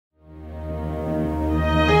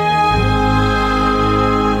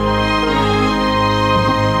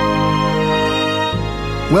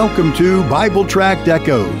Welcome to Bible Tract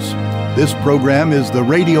Echoes. This program is the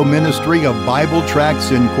radio ministry of Bible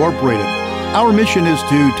Tracts Incorporated. Our mission is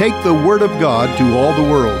to take the Word of God to all the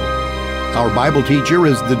world. Our Bible teacher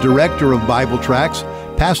is the director of Bible Tracts,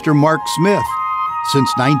 Pastor Mark Smith. Since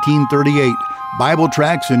 1938, Bible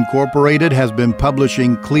Tracts Incorporated has been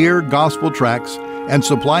publishing clear gospel tracts and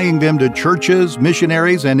supplying them to churches,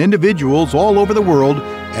 missionaries, and individuals all over the world,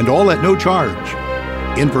 and all at no charge.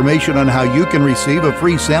 Information on how you can receive a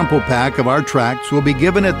free sample pack of our tracts will be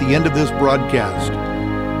given at the end of this broadcast.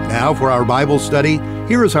 Now for our Bible study,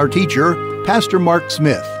 here is our teacher, Pastor Mark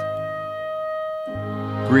Smith.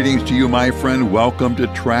 Greetings to you, my friend. Welcome to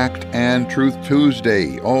Tract and Truth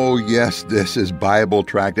Tuesday. Oh, yes, this is Bible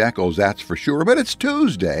Tract Echoes, that's for sure, but it's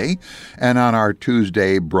Tuesday. And on our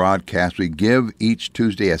Tuesday broadcast, we give each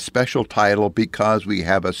Tuesday a special title because we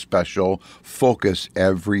have a special focus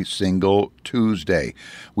every single Tuesday.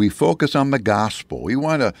 We focus on the gospel. We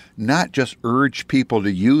want to not just urge people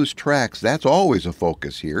to use tracts, that's always a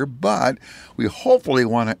focus here, but we hopefully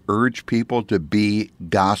want to urge people to be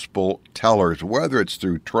gospel tellers, whether it's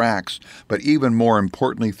through tracts, but even more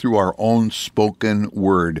importantly, through our own spoken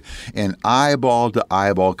word and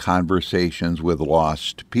eyeball-to-eyeball conversations with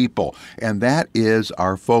lost people. And that is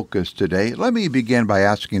our focus today. Let me begin by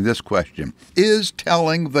asking this question. Is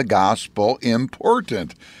telling the gospel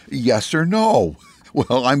important? Yes or no?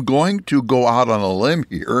 Well, I'm going to go out on a limb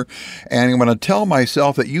here, and I'm going to tell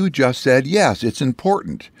myself that you just said, yes, it's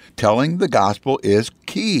important. Telling the gospel is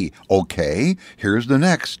key. Okay, here's the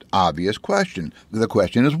next obvious question. The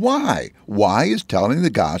question is why? Why is telling the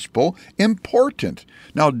gospel important?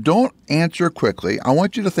 Now, don't answer quickly. I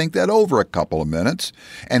want you to think that over a couple of minutes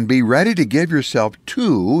and be ready to give yourself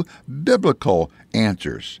two biblical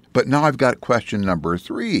answers. But now I've got question number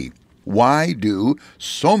 3. Why do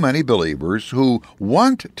so many believers who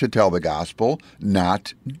want to tell the gospel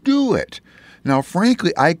not do it? Now,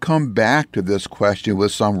 frankly, I come back to this question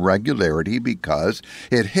with some regularity because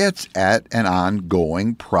it hits at an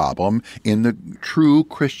ongoing problem in the true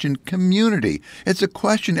Christian community. It's a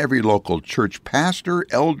question every local church pastor,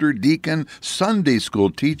 elder, deacon, Sunday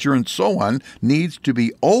school teacher, and so on needs to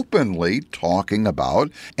be openly talking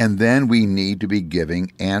about, and then we need to be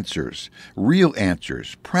giving answers, real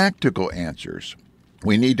answers, practical answers.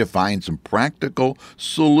 We need to find some practical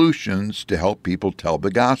solutions to help people tell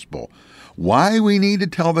the gospel. Why we need to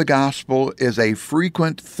tell the gospel is a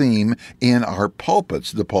frequent theme in our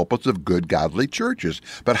pulpits, the pulpits of good, godly churches.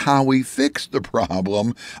 But how we fix the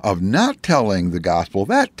problem of not telling the gospel,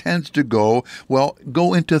 that tends to go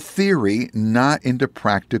into theory, not into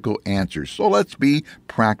practical answers. So let's be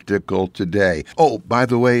practical today. Oh, by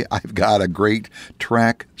the way, I've got a great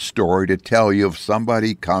tract story to tell you of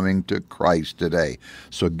somebody coming to Christ today.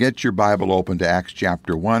 So get your Bible open to Acts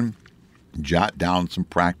chapter 1. Jot down some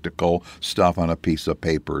practical stuff on a piece of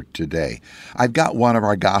paper today. I've got one of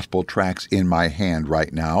our gospel tracts in my hand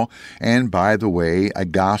right now. And by the way, a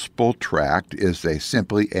gospel tract is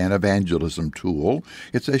simply an evangelism tool.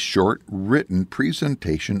 It's a short written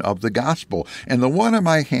presentation of the gospel. And the one in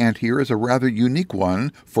my hand here is a rather unique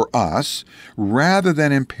one for us. Rather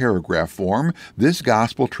than in paragraph form, this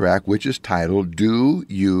gospel tract, which is titled Do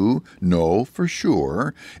You Know For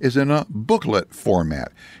Sure, is in a booklet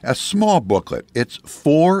format. A small booklet. It's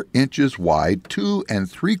 4 inches wide, 2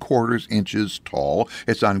 3/4 inches tall.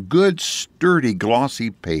 It's on good, sturdy,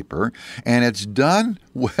 glossy paper, and it's done,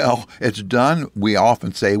 we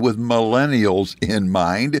often say, with millennials in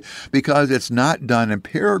mind, because it's not done in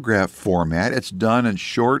paragraph format. It's done in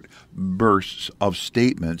short bursts of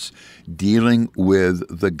statements dealing with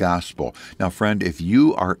the gospel. Now, friend, if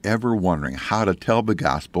you are ever wondering how to tell the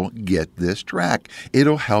gospel, get this tract.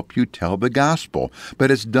 It'll help you tell the gospel.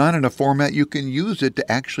 But it's done in a format you can use it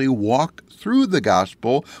to actually walk through the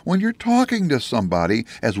gospel when you're talking to somebody,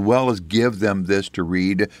 as well as give them this to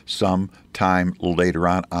read some time later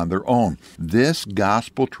on their own. This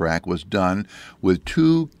gospel tract was done with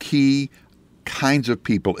 2 key kinds of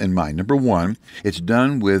people in mind. Number 1, it's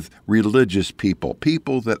done with religious people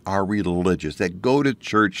that are religious, that go to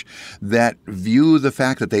church, that view the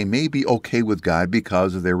fact that they may be okay with God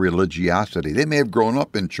because of their religiosity. They may have grown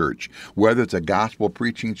up in church, whether it's a gospel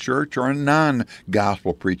preaching church or a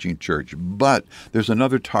non-gospel preaching church. But there's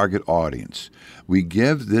another target audience. We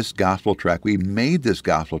give this gospel tract, we made this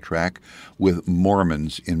gospel tract with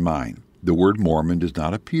Mormons in mind. The word Mormon does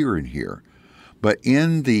not appear in here. But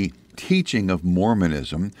in the teaching of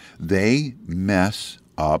Mormonism, they mess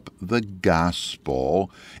up the gospel,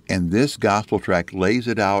 and this gospel tract lays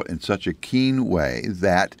it out in such a keen way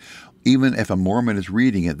that Even if a Mormon is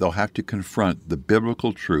reading it, they'll have to confront the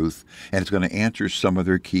biblical truth, and it's going to answer some of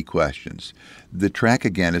their key questions. The track,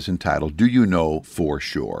 again, is entitled, Do You Know For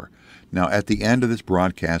Sure? Now, at the end of this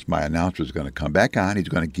broadcast, my announcer is going to come back on. He's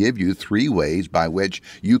going to give you 3 ways by which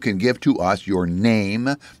you can give to us your name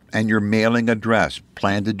and your mailing address.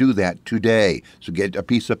 Plan to do that today. So get a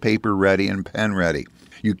piece of paper ready and pen ready.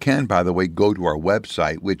 You can, by the way, go to our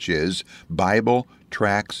website, which is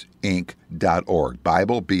BibleTractsInc.org.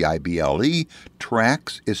 Bible, B-I-B-L-E.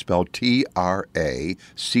 Tracts is spelled T-R-A-C-T-S.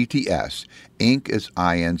 Inc is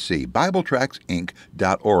I-N-C.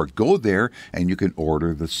 BibleTractsInc.org. Go there and you can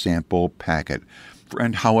order the sample packet.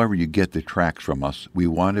 And however you get the tracts from us, we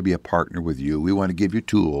want to be a partner with you. We want to give you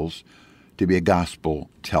tools to be a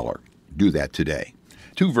gospel teller. Do that today.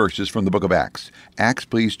 2 verses from the book of Acts. Acts,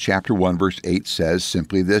 please, chapter 1, verse 8 says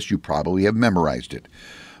simply this. You probably have memorized it.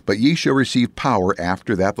 But ye shall receive power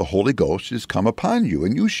after that the Holy Ghost is come upon you,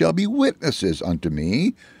 and you shall be witnesses unto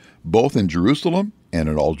me, both in Jerusalem and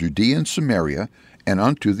in all Judea and Samaria, and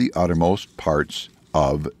unto the uttermost parts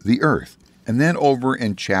of the earth. And then over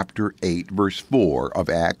in chapter 8, verse 4 of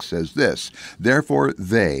Acts says this, Therefore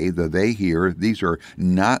they here, these are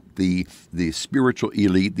not the spiritual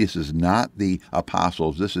elite, this is not the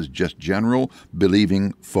apostles, this is just general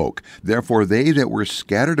believing folk. Therefore they that were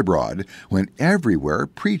scattered abroad went everywhere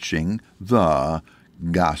preaching the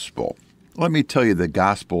gospel. Let me tell you the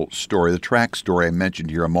gospel story, the tract story I mentioned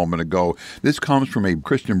here a moment ago. This comes from a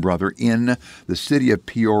Christian brother in the city of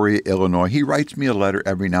Peoria, Illinois. He writes me a letter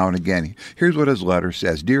every now and again. Here's what his letter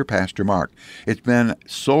says. Dear Pastor Mark, it's been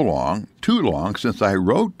so long, too long, since I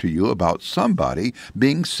wrote to you about somebody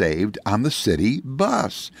being saved on the city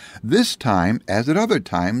bus. This time, as at other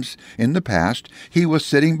times in the past, he was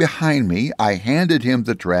sitting behind me. I handed him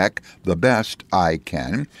the tract, The Best I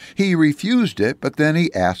Can. He refused it, but then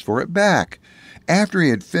he asked for it back. After he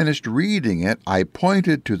had finished reading it, I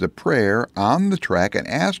pointed to the prayer on the tract and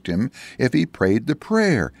asked him if he prayed the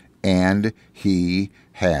prayer, and he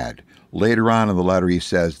had. Later on in the letter he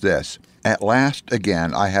says this, At last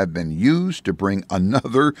again I have been used to bring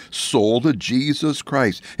another soul to Jesus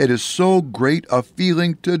Christ. It is so great a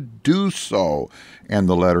feeling to do so. And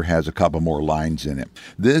the letter has a couple more lines in it.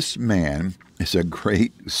 This man is a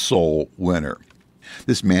great soul winner.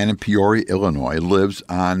 This man in Peoria, Illinois, lives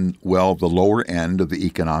on, the lower end of the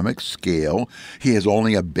economic scale. He has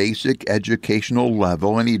only a basic educational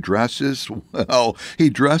level, and he dresses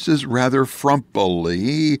rather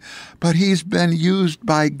frumpily, but he's been used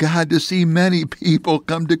by God to see many people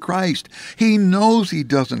come to Christ. He knows he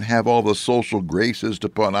doesn't have all the social graces to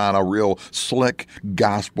put on a real slick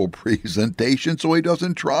gospel presentation, so he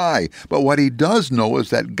doesn't try. But what he does know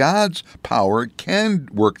is that God's power can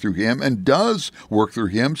work through him and does work through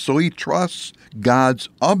him, so he trusts God's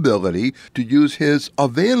ability to use his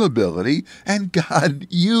availability, and God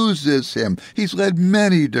uses him. He's led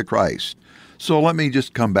many to Christ. So let me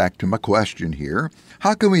just come back to my question here.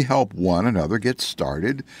 How can we help one another get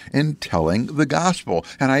started in telling the gospel?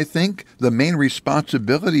 And I think the main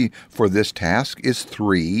responsibility for this task is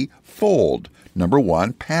threefold. Number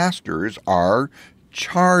one, pastors are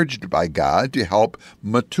charged by God to help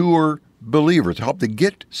mature believers, help to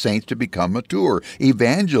get saints to become mature.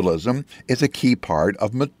 Evangelism is a key part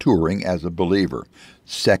of maturing as a believer.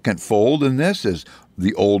 Second fold in this is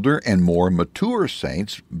the older and more mature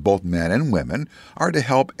saints, both men and women, are to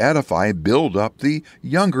help edify, build up the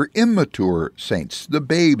younger, immature saints, the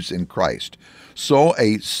babes in Christ. So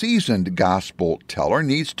a seasoned gospel teller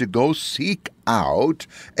needs to go seek out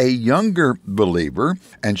a younger believer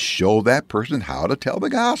and show that person how to tell the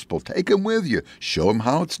gospel. Take him with you. Show him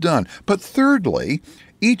how it's done. But thirdly,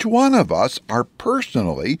 each one of us are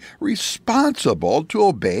personally responsible to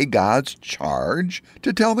obey God's charge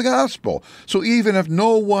to tell the gospel. So even if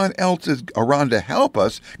no one else is around to help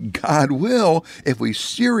us, God will if we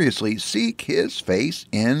seriously seek His face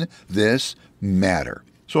in this matter.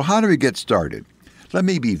 So how do we get started? Let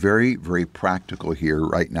me be very, very practical here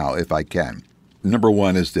right now, if I can. Number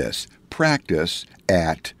one is this: practice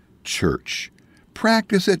at church.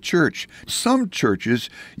 Practice at church. Some churches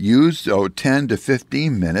use 10 to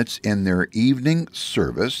 15 minutes in their evening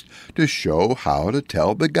service to show how to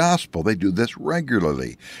tell the gospel. They do this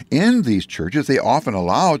regularly. In these churches, they often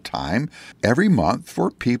allow time every month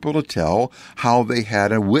for people to tell how they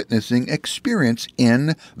had a witnessing experience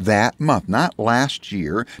in that month. Not last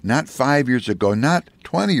year, not 5 years ago, not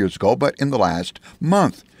 20 years ago, but in the last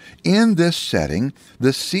month. In this setting,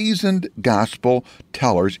 the seasoned gospel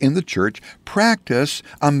tellers in the church practice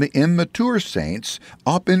on the immature saints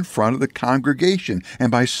up in front of the congregation,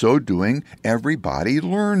 and by so doing, everybody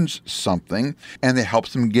learns something, and it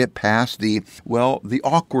helps them get past the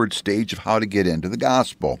awkward stage of how to get into the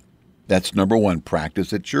gospel. That's number one,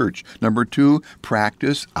 practice at church. Number two,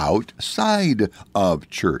 practice outside of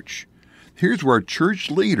church. Here's where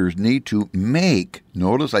church leaders need to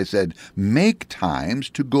notice I said make times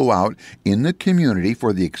to go out in the community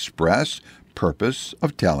for the express purpose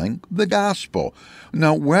of telling the gospel.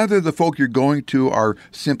 Now, whether the folk you're going to are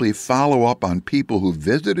simply follow up on people who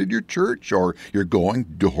visited your church, or you're going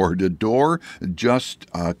door to door, just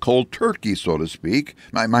cold turkey, so to speak,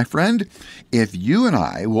 my friend, if you and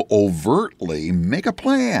I will overtly make a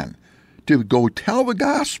plan to go tell the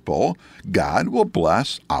gospel, God will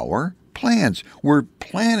bless our plans. We're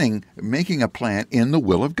making a plan in the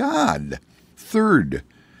will of God. Third,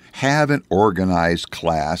 have an organized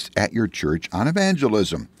class at your church on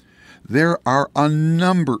evangelism. There are a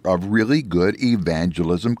number of really good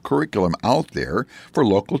evangelism curriculum out there for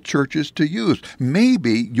local churches to use.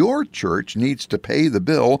 Maybe your church needs to pay the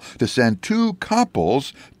bill to send 2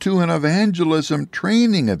 couples to an evangelism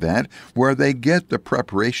training event where they get the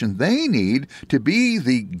preparation they need to be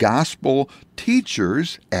the gospel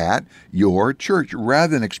teachers at your church.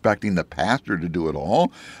 Rather than expecting the pastor to do it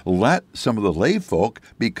all, let some of the lay folk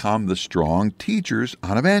become the strong teachers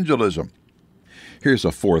on evangelism. Here's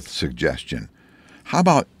a fourth suggestion. How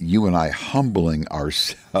about you and I humbling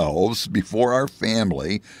ourselves before our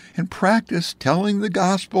family and practice telling the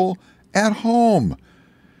gospel at home?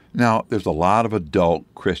 Now, there's a lot of adult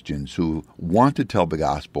Christians who want to tell the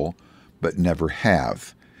gospel but never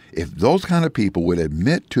have. If those kind of people would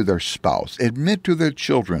admit to their spouse, admit to their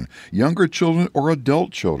children, younger children or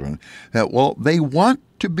adult children, that, they want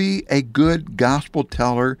to be a good gospel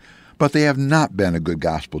teller, but they have not been a good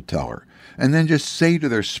gospel teller. And then just say to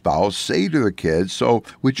their spouse, say to their kids, so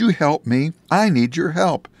would you help me? I need your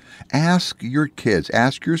help. Ask your kids,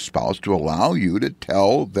 ask your spouse to allow you to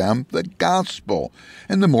tell them the gospel.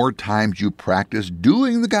 And the more times you practice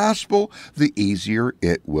doing the gospel, the easier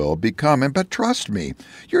it will become. But trust me,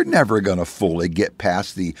 you're never going to fully get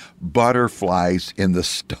past the butterflies in the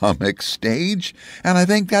stomach stage. And I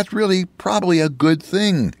think that's really probably a good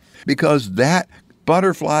thing, because that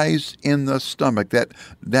butterflies in the stomach,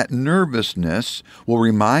 that nervousness will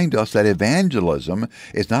remind us that evangelism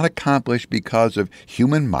is not accomplished because of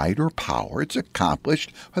human might or power. It's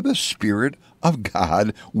accomplished by the Spirit of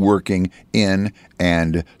God working in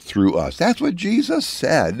and through us. That's what Jesus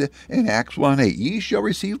said in Acts 1:8. Ye shall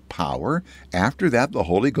receive power. After that, the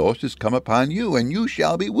Holy Ghost is come upon you, and you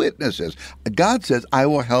shall be witnesses. God says, I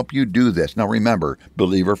will help you do this. Now remember,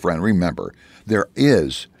 believer friend, remember, there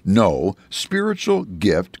is no spiritual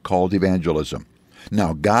gift called evangelism.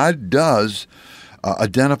 Now, God does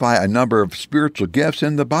identify a number of spiritual gifts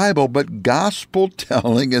in the Bible, but gospel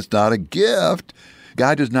telling is not a gift.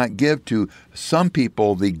 God does not give to some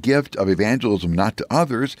people the gift of evangelism, not to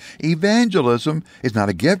others. Evangelism is not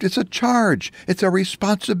a gift, it's a charge. It's a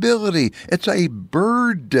responsibility. It's a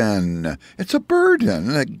burden. It's a burden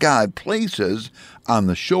that God places on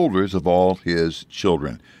the shoulders of all His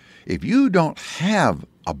children. If you don't have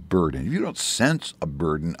a burden, if you don't sense a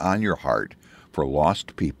burden on your heart for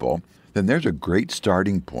lost people, then there's a great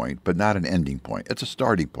starting point, but not an ending point. It's a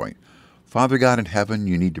starting point. Father God in heaven,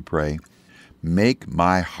 you need to pray. Make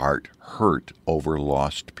my heart hurt over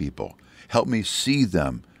lost people. Help me see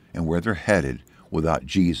them and where they're headed without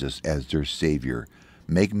Jesus as their Savior.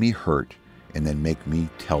 Make me hurt, and then make me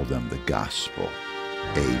tell them the gospel.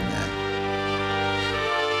 Amen.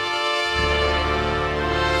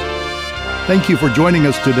 Thank you for joining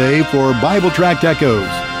us today for Bible Tract Echoes.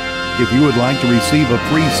 If you would like to receive a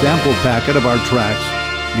free sample packet of our tracts,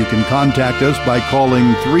 you can contact us by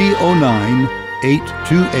calling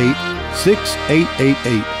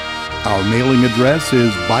 309-828-6888. Our mailing address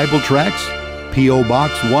is Bible Tracts, P.O.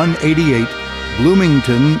 Box 188,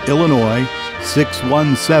 Bloomington, Illinois,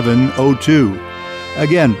 61702.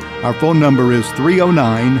 Again, our phone number is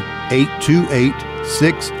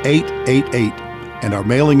 309-828-6888. And our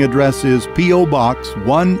mailing address is P.O. Box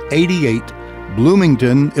 188,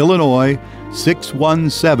 Bloomington, Illinois,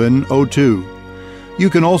 61702. You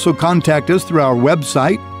can also contact us through our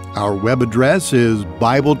website. Our web address is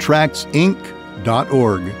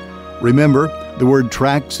BibleTractsInc.org. Remember, the word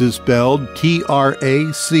tracts is spelled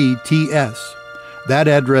Tracts. That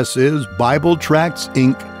address is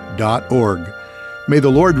BibleTractsInc.org. May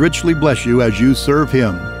the Lord richly bless you as you serve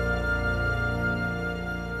Him.